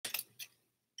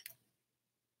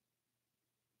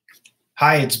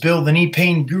Hi, it's Bill, the Knee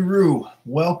Pain Guru.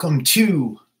 Welcome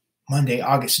to Monday,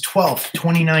 August 12th,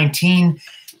 2019.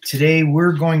 Today,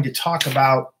 we're going to talk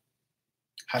about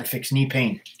how to fix knee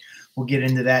pain. We'll get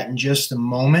into that in just a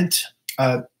moment.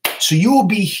 So you will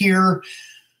be here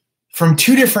from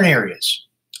two different areas.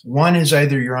 One is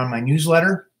either you're on my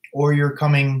newsletter or you're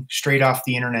coming straight off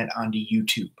the internet onto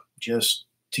YouTube, just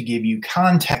to give you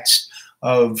context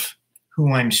of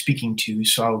who I'm speaking to.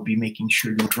 So I will be making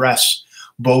sure to address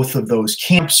both of those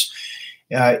camps.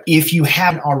 If you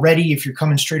haven't already, if you're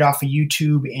coming straight off of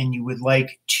YouTube and you would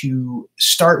like to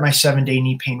start my 7-day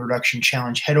knee pain reduction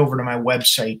challenge, head over to my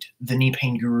website,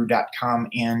 thekneepainguru.com,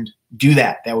 and do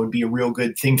that. That would be a real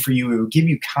good thing for you. It would give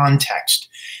you context,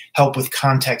 help with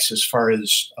context as far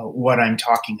as what I'm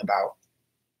talking about.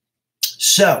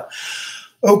 So,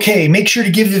 okay, make sure to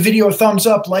give the video a thumbs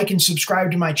up, like and subscribe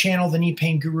to my channel, The Knee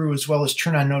Pain Guru, as well as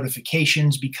turn on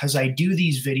notifications because I do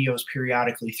these videos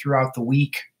periodically throughout the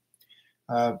week,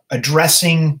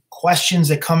 addressing questions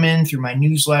that come in through my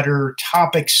newsletter,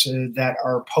 topics that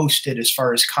are posted as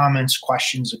far as comments,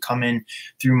 questions that come in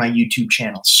through my YouTube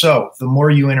channel. So the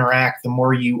more you interact, the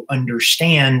more you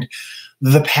understand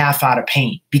the path out of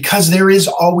pain, because there is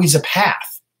always a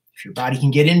path. If your body can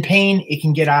get in pain, it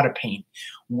can get out of pain.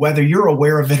 Whether you're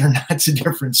aware of it or not, it's a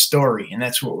different story, and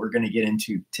that's what we're going to get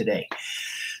into today.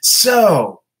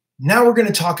 So now we're going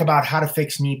to talk about how to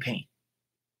fix knee pain.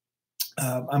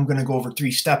 I'm going to go over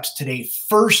 3 steps today.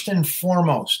 First and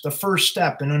foremost, the first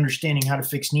step in understanding how to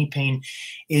fix knee pain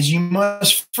is you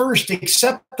must first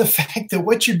accept the fact that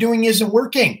what you're doing isn't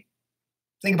working.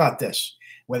 Think about this.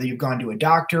 Whether you've gone to a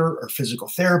doctor or physical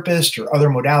therapist or other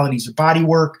modalities of body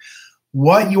work,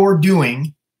 what you're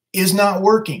doing is not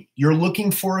working. You're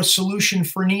looking for a solution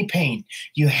for knee pain.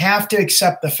 You have to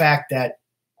accept the fact that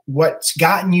what's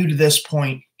gotten you to this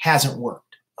point hasn't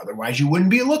worked. Otherwise, you wouldn't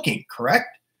be looking, correct?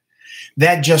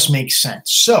 That just makes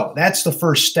sense. So that's the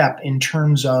first step in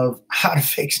terms of how to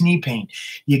fix knee pain.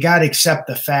 You got to accept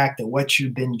the fact that what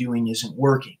you've been doing isn't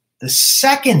working. The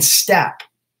second step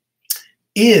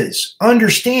is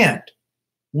understand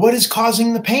what is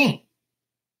causing the pain.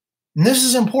 And this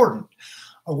is important.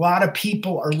 A lot of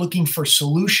people are looking for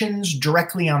solutions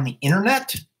directly on the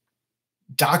internet.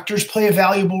 Doctors play a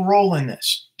valuable role in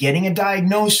this. Getting a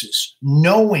diagnosis,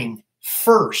 knowing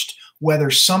first whether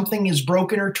something is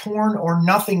broken or torn or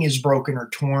nothing is broken or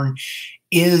torn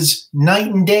is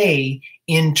night and day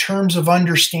in terms of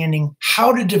understanding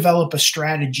how to develop a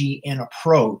strategy and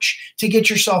approach to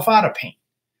get yourself out of pain.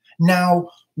 Now,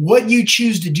 what you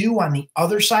choose to do on the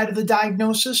other side of the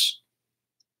diagnosis,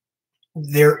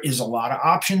 there is a lot of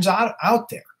options out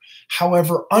there.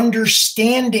 However,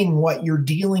 understanding what you're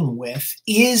dealing with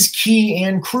is key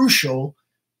and crucial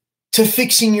to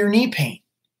fixing your knee pain.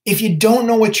 If you don't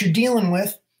know what you're dealing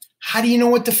with, how do you know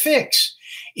what to fix?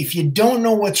 If you don't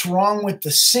know what's wrong with the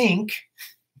sink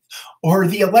or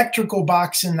the electrical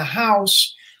box in the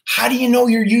house, how do you know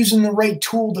you're using the right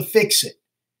tool to fix it?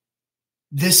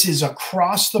 This is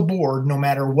across the board, no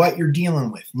matter what you're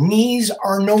dealing with. Knees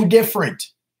are no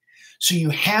different. So you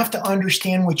have to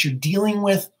understand what you're dealing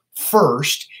with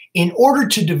first in order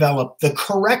to develop the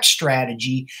correct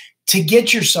strategy to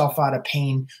get yourself out of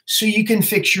pain so you can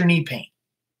fix your knee pain.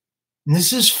 And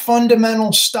this is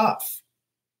fundamental stuff.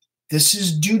 This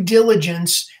is due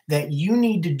diligence that you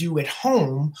need to do at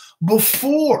home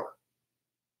before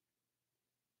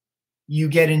you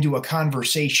get into a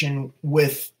conversation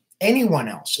with anyone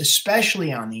else,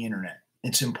 especially on the internet.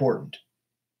 It's important.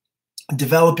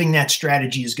 Developing that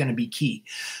strategy is going to be key.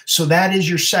 So that is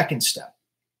your second step.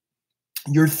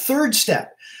 Your third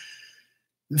step,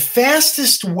 the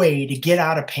fastest way to get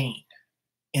out of pain,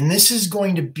 and this is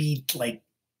going to be like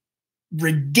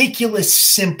ridiculous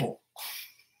simple,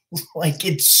 like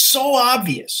it's so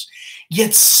obvious,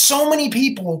 yet so many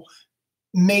people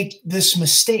make this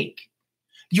mistake.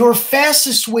 Your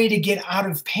fastest way to get out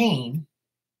of pain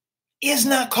is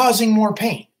not causing more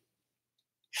pain.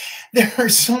 There are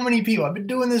so many people. I've been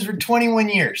doing this for 21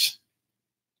 years.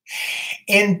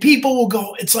 And people will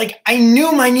go, it's like, I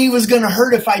knew my knee was going to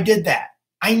hurt if I did that.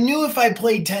 I knew if I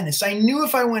played tennis. I knew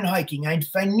if I went hiking.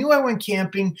 If I knew I went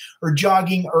camping or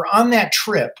jogging or on that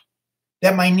trip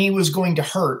that my knee was going to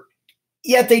hurt.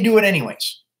 Yet they do it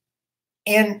anyways.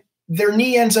 And their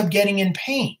knee ends up getting in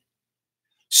pain.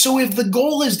 So if the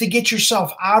goal is to get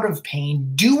yourself out of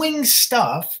pain, doing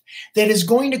stuff that is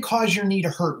going to cause your knee to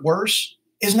hurt worse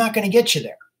is not going to get you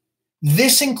there.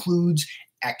 This includes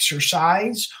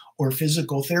exercise or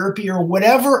physical therapy or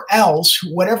whatever else,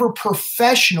 whatever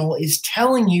professional is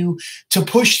telling you to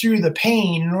push through the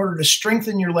pain in order to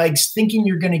strengthen your legs, thinking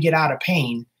you're going to get out of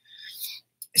pain.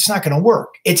 it's not going to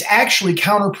work. It's actually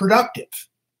counterproductive.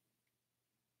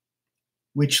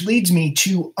 Which leads me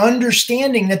to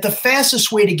understanding that the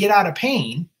fastest way to get out of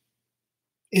pain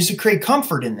is to create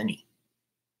comfort in the knee.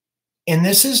 And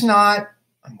this is not,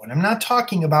 what I'm not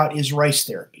talking about is rice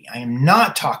therapy. I am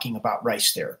not talking about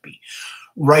rice therapy.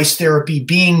 Rice therapy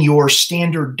being your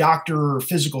standard doctor or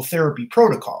physical therapy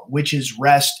protocol, which is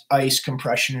rest, ice,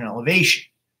 compression, and elevation.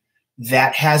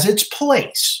 That has its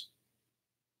place.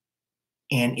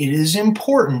 And it is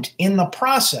important in the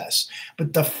process.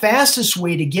 But the fastest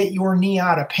way to get your knee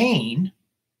out of pain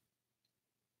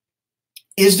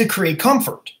is to create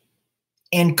comfort.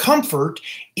 And comfort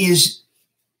is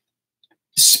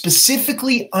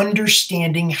specifically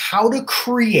understanding how to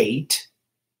create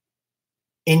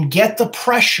and get the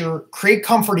pressure, create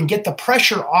comfort and get the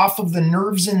pressure off of the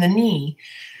nerves in the knee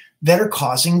that are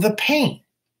causing the pain.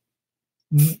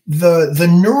 The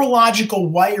neurological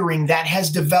wiring that has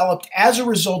developed as a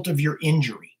result of your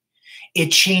injury.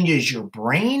 It changes your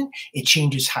brain, it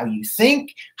changes how you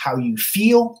think, how you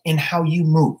feel, and how you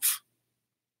move.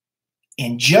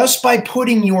 And just by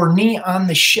putting your knee on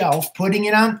the shelf, putting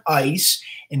it on ice,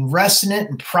 and resting it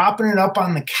and propping it up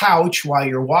on the couch while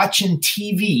you're watching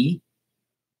TV,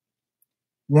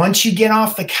 once you get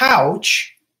off the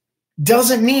couch,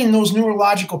 doesn't mean those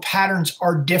neurological patterns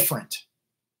are different.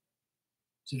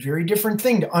 It's a very different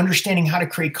thing to understanding how to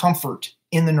create comfort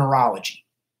in the neurology.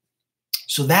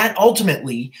 So that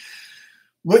ultimately,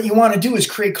 what you want to do is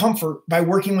create comfort by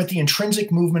working with the intrinsic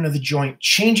movement of the joint,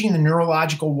 changing the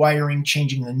neurological wiring,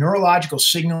 changing the neurological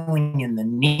signaling in the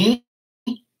knee,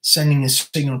 sending a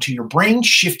signal to your brain,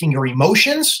 shifting your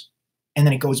emotions, and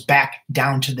then it goes back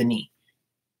down to the knee.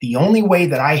 The only way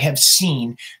that I have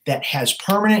seen that has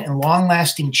permanent and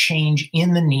long-lasting change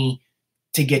in the knee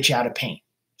to get you out of pain.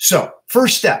 So,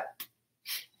 first step,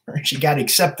 you got to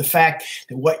accept the fact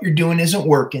that what you're doing isn't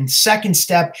working. Second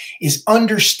step is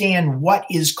understand what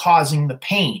is causing the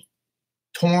pain,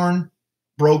 torn,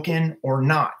 broken, or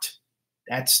not.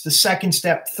 That's the second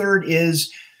step. Third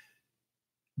is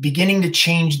beginning to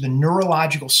change the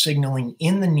neurological signaling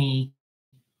in the knee,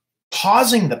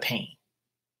 causing the pain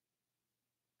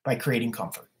by creating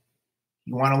comfort.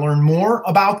 You want to learn more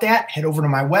about that? Head over to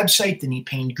my website, The Knee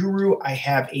Pain Guru. I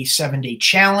have a 7-day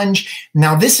challenge.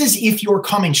 Now, this is if you're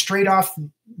coming straight off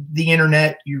the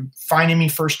internet, you're finding me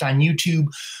first on YouTube,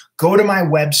 go to my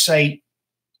website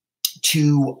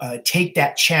to take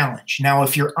that challenge. Now,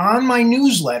 if you're on my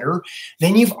newsletter,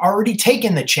 then you've already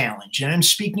taken the challenge, and I'm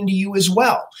speaking to you as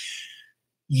well.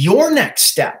 Your next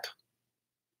step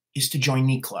is to join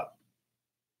Knee Club.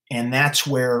 And that's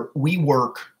where we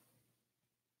work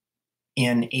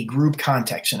in a group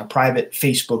context, in a private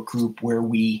Facebook group where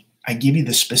I give you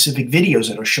the specific videos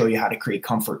that will show you how to create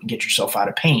comfort and get yourself out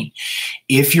of pain.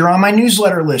 If you're on my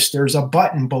newsletter list, there's a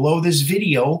button below this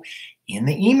video in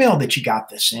the email that you got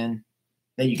this in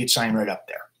that you could sign right up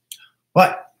there.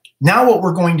 But now what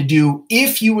we're going to do,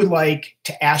 if you would like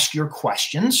to ask your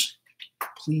questions,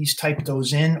 please type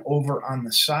those in over on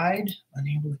the side.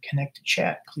 Unable to connect to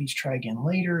chat. Please try again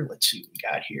later. Let's see what we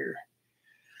got here.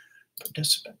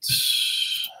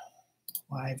 Participants,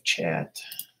 live chat.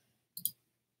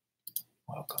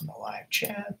 Welcome to live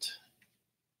chat.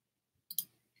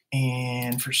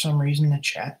 And for some reason, the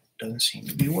chat doesn't seem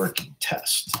to be working.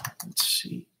 Test. Let's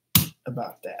see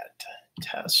about that.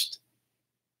 Test.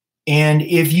 And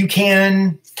if you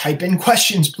can type in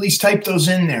questions, please type those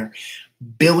in there.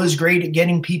 Bill is great at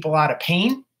getting people out of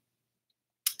pain.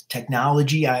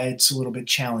 Technology, it's a little bit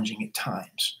challenging at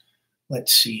times.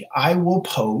 Let's see. I will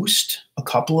post a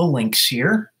couple of links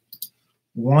here.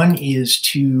 One is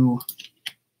to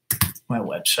my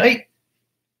website.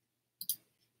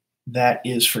 That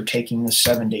is for taking the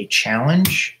 7-day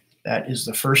challenge. That is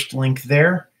the first link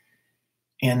there.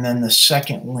 And then the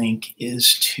second link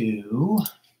is to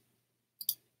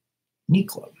Knee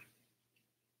Club.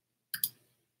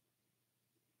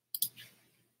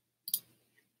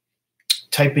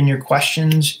 Type in your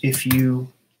questions if you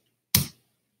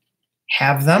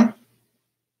have them.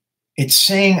 It's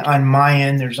saying on my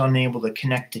end there's unable to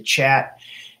connect to chat.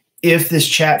 If this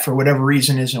chat for whatever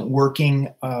reason isn't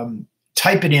working,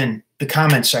 type it in the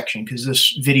comment section because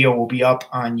this video will be up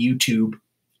on YouTube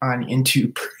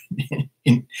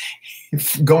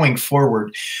going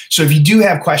forward. So if you do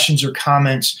have questions or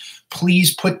comments,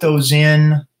 please put those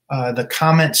in the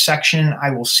comment section.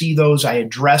 I will see those. I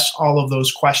address all of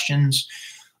those questions,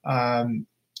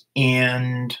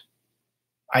 and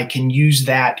I can use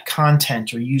that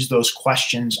content or use those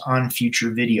questions on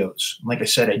future videos. Like I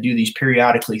said, I do these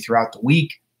periodically throughout the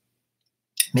week.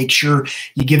 Make sure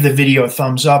you give the video a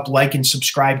thumbs up, like and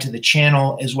subscribe to the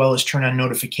channel, as well as turn on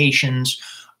notifications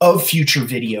of future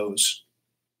videos.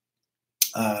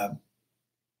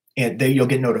 And you'll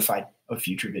get notified of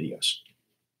future videos.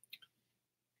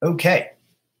 Okay.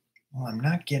 Well, I'm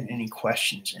not getting any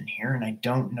questions in here, and I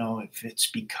don't know if it's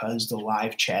because the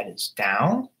live chat is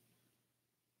down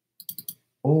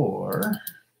or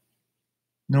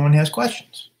no one has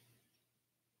questions.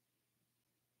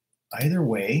 Either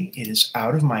way, it is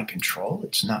out of my control.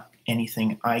 It's not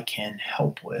anything I can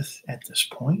help with at this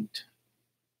point.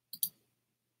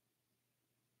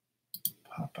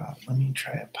 Pop out. Let me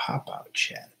try a pop-out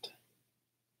chat.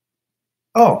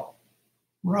 Oh,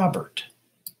 Robert.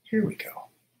 Here we go.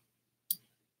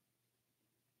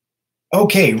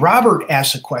 Okay, Robert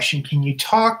asked a question. Can you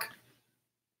talk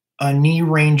a knee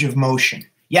range of motion?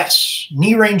 Yes,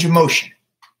 knee range of motion.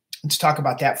 Let's talk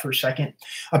about that for a second.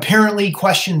 Apparently,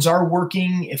 questions are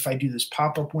working. If I do this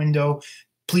pop-up window,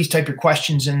 please type your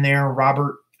questions in there.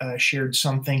 Robert shared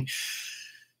something.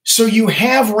 So you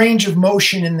have range of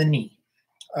motion in the knee.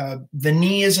 The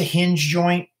knee is a hinge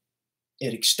joint.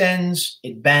 It extends,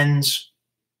 it bends.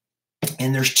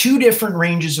 And there's two different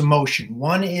ranges of motion.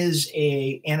 One is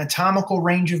an anatomical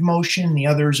range of motion. The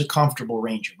other is a comfortable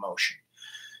range of motion.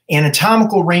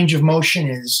 Anatomical range of motion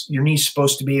is your knee's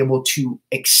supposed to be able to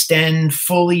extend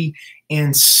fully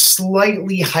and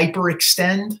slightly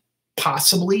hyperextend,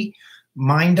 possibly.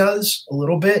 Mine does a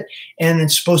little bit. And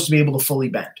it's supposed to be able to fully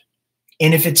bend.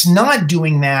 And if it's not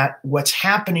doing that, what's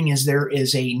happening is there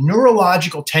is a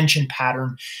neurological tension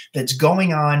pattern that's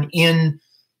going on in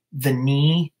the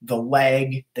knee, the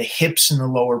leg, the hips, and the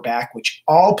lower back, which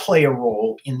all play a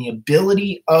role in the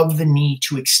ability of the knee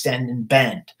to extend and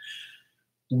bend.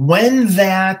 When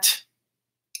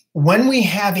we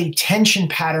have a tension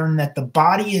pattern that the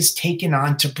body has taken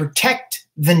on to protect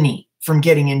the knee from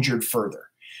getting injured further,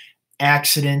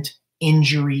 accident,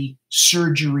 injury,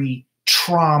 surgery,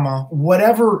 trauma,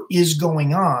 whatever is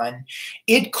going on,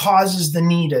 it causes the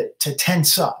knee to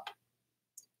tense up.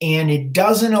 And it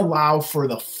doesn't allow for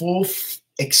the full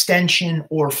extension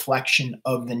or flexion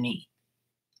of the knee.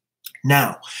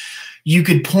 Now, you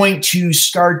could point to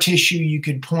scar tissue. You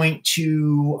could point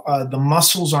to the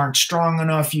muscles aren't strong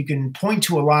enough. You can point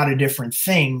to a lot of different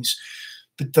things.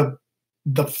 But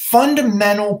the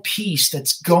fundamental piece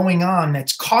that's going on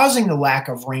that's causing the lack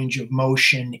of range of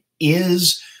motion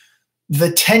is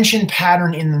the tension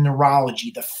pattern in the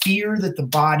neurology, the fear that the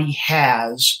body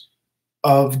has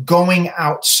of going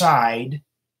outside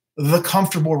the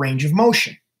comfortable range of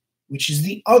motion, which is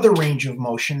the other range of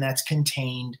motion that's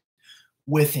contained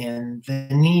within the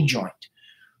knee joint.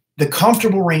 The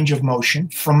comfortable range of motion,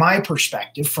 from my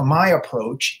perspective, from my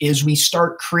approach, is we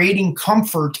start creating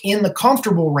comfort in the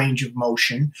comfortable range of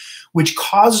motion, which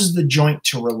causes the joint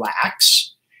to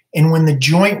relax. And when the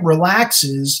joint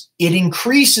relaxes, it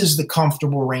increases the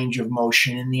comfortable range of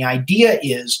motion. And the idea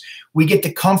is we get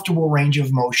the comfortable range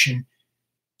of motion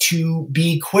to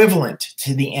be equivalent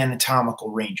to the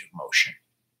anatomical range of motion.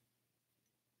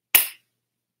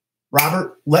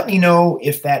 Robert, let me know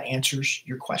if that answers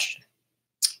your question.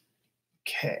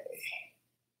 Okay.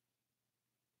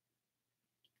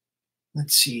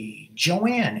 Let's see.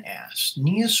 Joanne asked,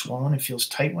 knee is swollen and feels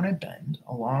tight when I bend,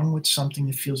 along with something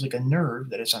that feels like a nerve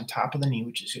that is on top of the knee,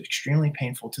 which is extremely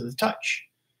painful to the touch.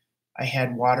 I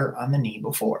had water on the knee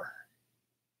before.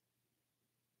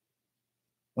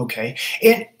 Okay.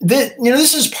 And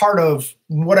this is part of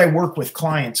what I work with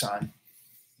clients on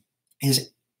is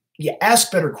you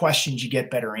ask better questions, you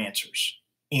get better answers.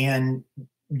 And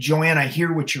Joanne, I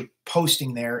hear what you're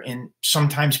posting there, and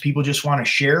sometimes people just want to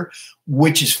share,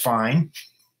 which is fine.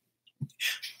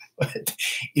 But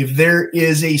if there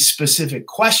is a specific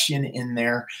question in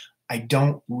there, I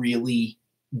don't really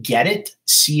get it,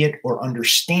 see it, or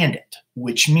understand it,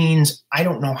 which means I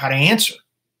don't know how to answer.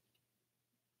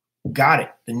 Got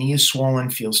it. The knee is swollen,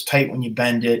 feels tight when you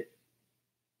bend it.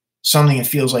 Something that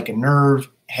feels like a nerve.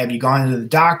 Have you gone to the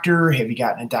doctor? Have you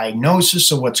gotten a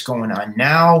diagnosis of what's going on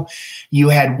now? You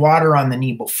had water on the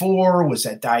knee before. Was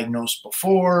that diagnosed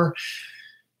before?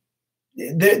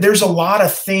 There's a lot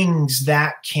of things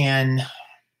that can,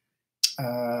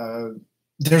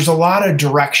 there's a lot of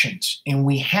directions, and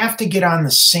we have to get on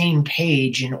the same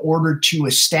page in order to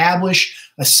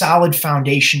establish a solid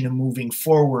foundation to moving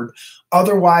forward.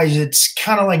 Otherwise, it's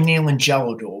kind of like nailing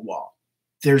Jello to a wall.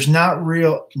 There's not a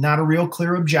real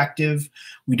clear objective.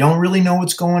 We don't really know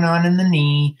what's going on in the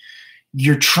knee.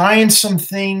 You're trying some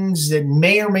things that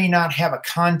may or may not have a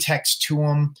context to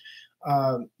them.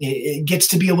 It gets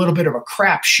to be a little bit of a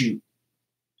crapshoot.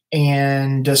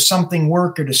 And does something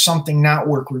work or does something not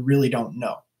work? We really don't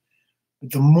know.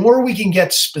 But the more we can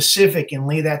get specific and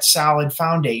lay that solid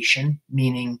foundation,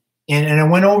 meaning, and I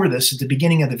went over this at the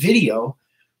beginning of the video,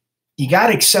 You got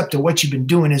to accept that what you've been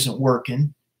doing isn't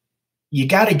working. You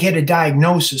got to get a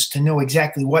diagnosis to know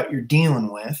exactly what you're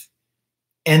dealing with.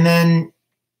 And then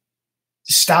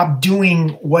stop doing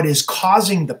what is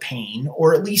causing the pain,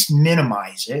 or at least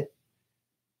minimize it,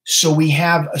 so we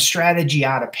have a strategy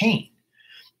out of pain.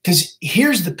 Because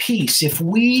here's the piece.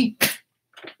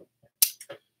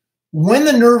 When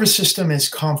the nervous system is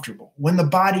comfortable, when the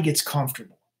body gets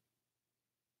comfortable,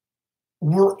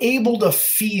 we're able to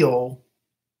feel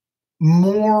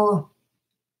more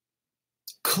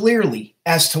clearly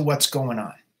as to what's going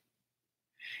on.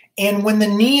 And when the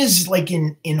knee is like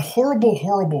in horrible,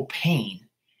 horrible pain,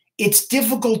 it's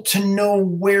difficult to know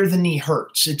where the knee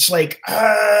hurts. It's like,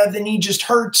 the knee just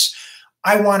hurts.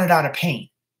 I want it out of pain.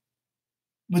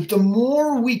 But the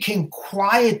more we can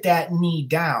quiet that knee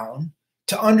down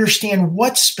to understand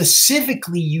what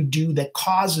specifically you do that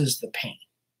causes the pain,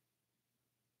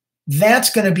 that's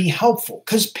going to be helpful,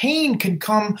 because pain can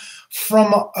come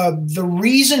from the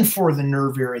reason for the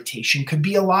nerve irritation could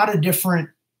be a lot of different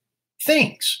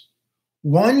things.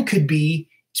 One could be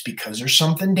it's because there's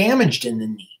something damaged in the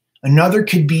knee. Another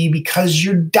could be because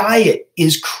your diet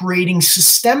is creating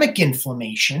systemic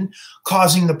inflammation,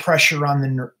 causing the pressure on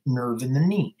the nerve in the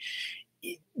knee.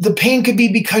 The pain could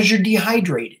be because you're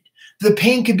dehydrated. The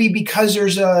pain could be because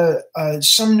there's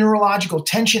some neurological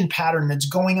tension pattern that's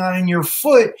going on in your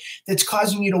foot that's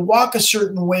causing you to walk a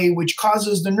certain way, which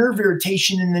causes the nerve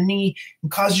irritation in the knee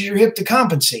and causes your hip to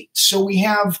compensate. So we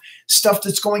have stuff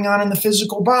that's going on in the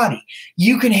physical body.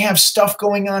 You can have stuff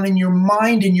going on in your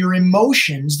mind and your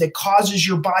emotions that causes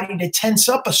your body to tense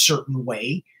up a certain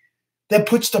way, that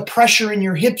puts the pressure in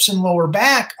your hips and lower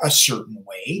back a certain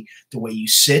way, the way you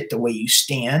sit, the way you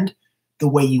stand, the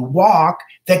way you walk,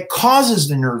 that causes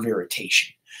the nerve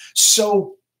irritation.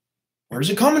 So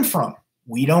where's it coming from?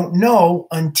 We don't know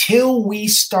until we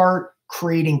start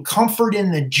creating comfort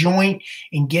in the joint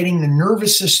and getting the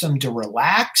nervous system to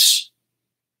relax,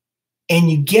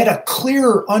 and you get a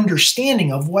clearer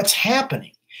understanding of what's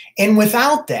happening. And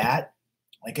without that,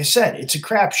 like I said, it's a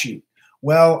crapshoot.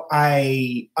 Well,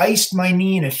 I iced my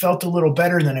knee and it felt a little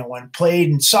better, and then I went and played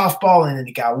in softball and then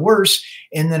it got worse.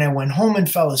 And then I went home and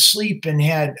fell asleep and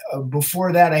had,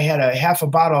 before that, I had a half a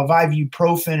bottle of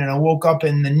ibuprofen, and I woke up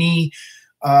and the knee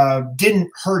didn't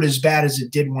hurt as bad as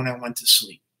it did when I went to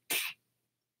sleep.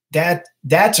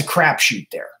 That's a crapshoot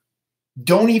there.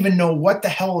 Don't even know what the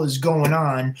hell is going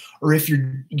on, or if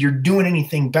you're doing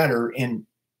anything better, and,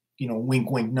 you know, wink,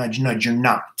 wink, nudge, nudge, you're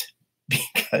not.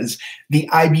 Because the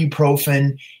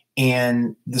ibuprofen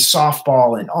and the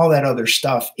softball and all that other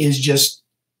stuff is just,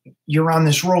 you're on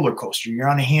this roller coaster. You're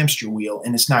on a hamster wheel,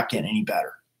 and it's not getting any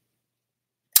better.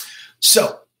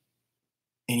 So,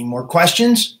 any more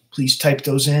questions? Please type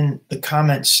those in the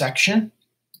comments section.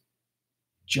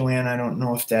 Joanne, I don't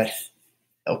know if that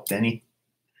helped any.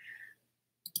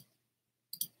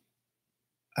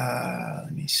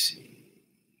 Let me see.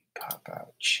 Pop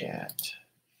out chat.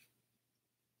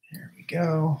 There we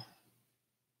go.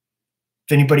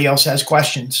 If anybody else has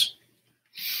questions.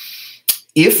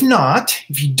 If not,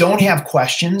 if you don't have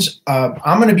questions,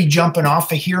 I'm going to be jumping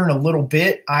off of here in a little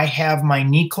bit. I have my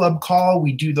knee club call.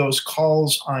 We do those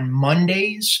calls on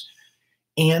Mondays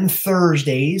and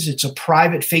Thursdays. It's a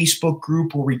private Facebook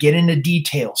group where we get into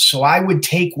details. So I would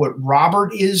take what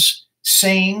Robert is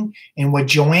saying and what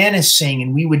Joanne is saying,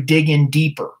 and we would dig in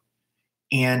deeper.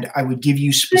 And I would give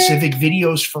you specific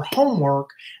videos for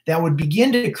homework that would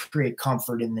begin to create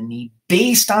comfort in the knee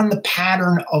based on the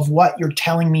pattern of what you're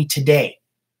telling me today.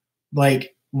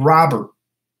 Like Robert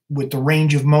with the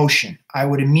range of motion, I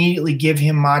would immediately give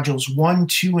him modules 1,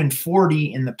 2, and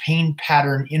 40 in the pain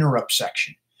pattern interrupt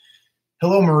section.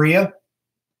 Hello, Maria.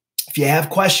 If you have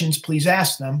questions, please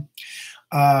ask them.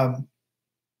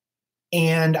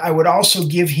 And I would also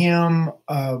give him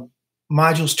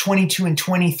modules 22 and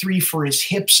 23 for his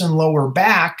hips and lower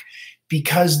back,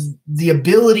 because the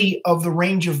ability of the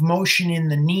range of motion in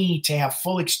the knee to have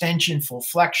full extension, full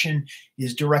flexion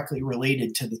is directly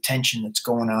related to the tension that's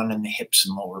going on in the hips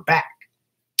and lower back.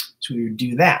 So we would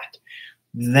do that.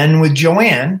 Then with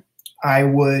Joanne, I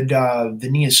would, the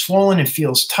knee is swollen and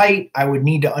feels tight. I would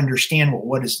need to understand, well,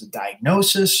 what is the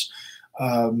diagnosis?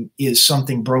 Is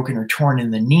something broken or torn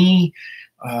in the knee?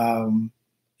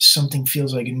 Something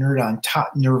feels like a nerve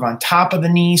on top of the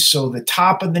knee. So the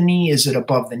top of the knee, is it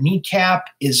above the kneecap?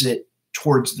 Is it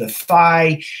towards the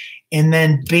thigh? And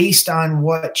then based on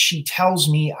what she tells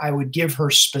me, I would give her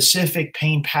specific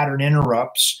pain pattern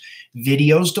interrupts,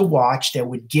 videos to watch that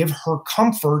would give her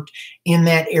comfort in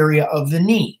that area of the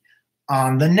knee.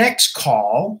 On the next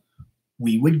call,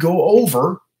 we would go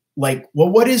over, like, well,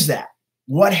 what is that?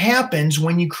 What happens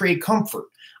when you create comfort?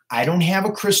 I don't have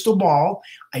a crystal ball.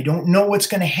 I don't know what's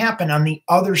going to happen on the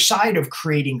other side of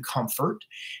creating comfort.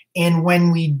 And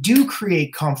when we do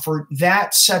create comfort,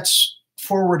 that sets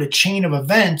forward a chain of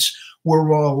events where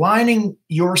we're aligning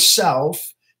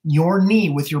yourself, your knee,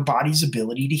 with your body's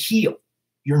ability to heal,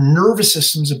 your nervous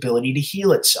system's ability to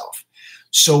heal itself.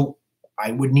 So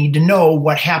I would need to know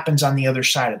what happens on the other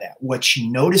side of that, what she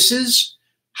notices,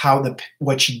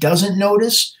 what she doesn't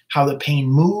notice, how the pain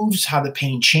moves, how the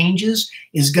pain changes,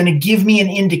 is going to give me an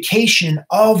indication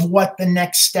of what the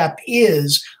next step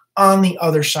is on the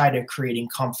other side of creating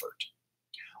comfort.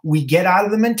 We get out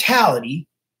of the mentality,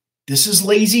 this is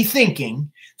lazy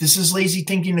thinking. This is lazy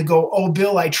thinking to go, oh,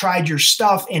 Bill, I tried your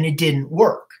stuff and it didn't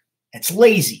work. It's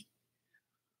lazy.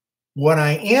 What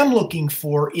I am looking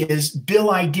for is,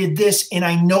 Bill, I did this and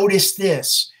I noticed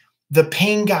this. The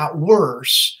pain got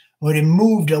worse, but it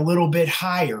moved a little bit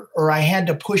higher, or I had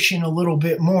to push in a little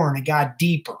bit more and it got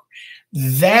deeper.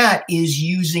 That is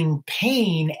using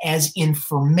pain as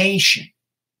information.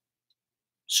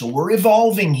 So we're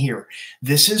evolving here.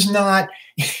 This is not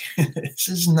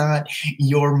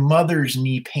your mother's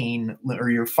knee pain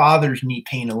or your father's knee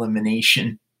pain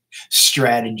elimination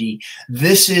strategy.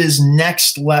 This is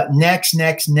next level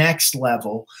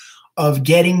of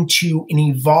getting to an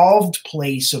evolved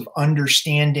place of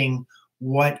understanding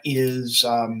what is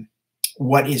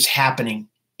happening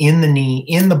in the knee,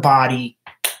 in the body,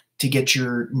 to get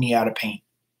your knee out of pain.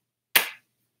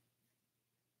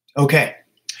 Okay,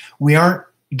 we aren't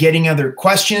getting other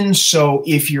questions. So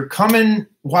if you're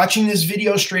watching this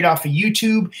video straight off of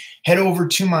YouTube, head over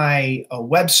to my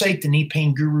website,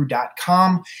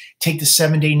 thekneepainguru.com. Take the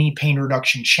 7-day knee pain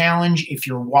reduction challenge. If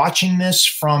you're watching this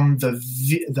from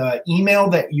the email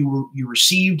that you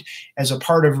received as a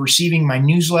part of receiving my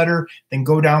newsletter, then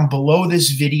go down below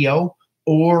this video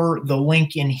or the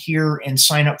link in here and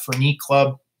sign up for Knee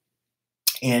Club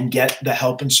and get the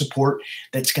help and support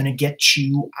that's going to get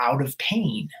you out of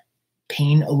pain.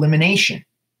 Pain elimination,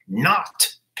 not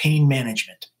pain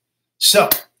management. So,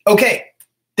 okay.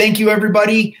 Thank you,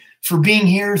 everybody, for being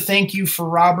here. Thank you for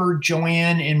Robert,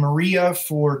 Joanne, and Maria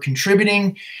for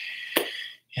contributing.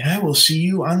 And I will see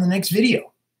you on the next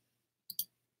video.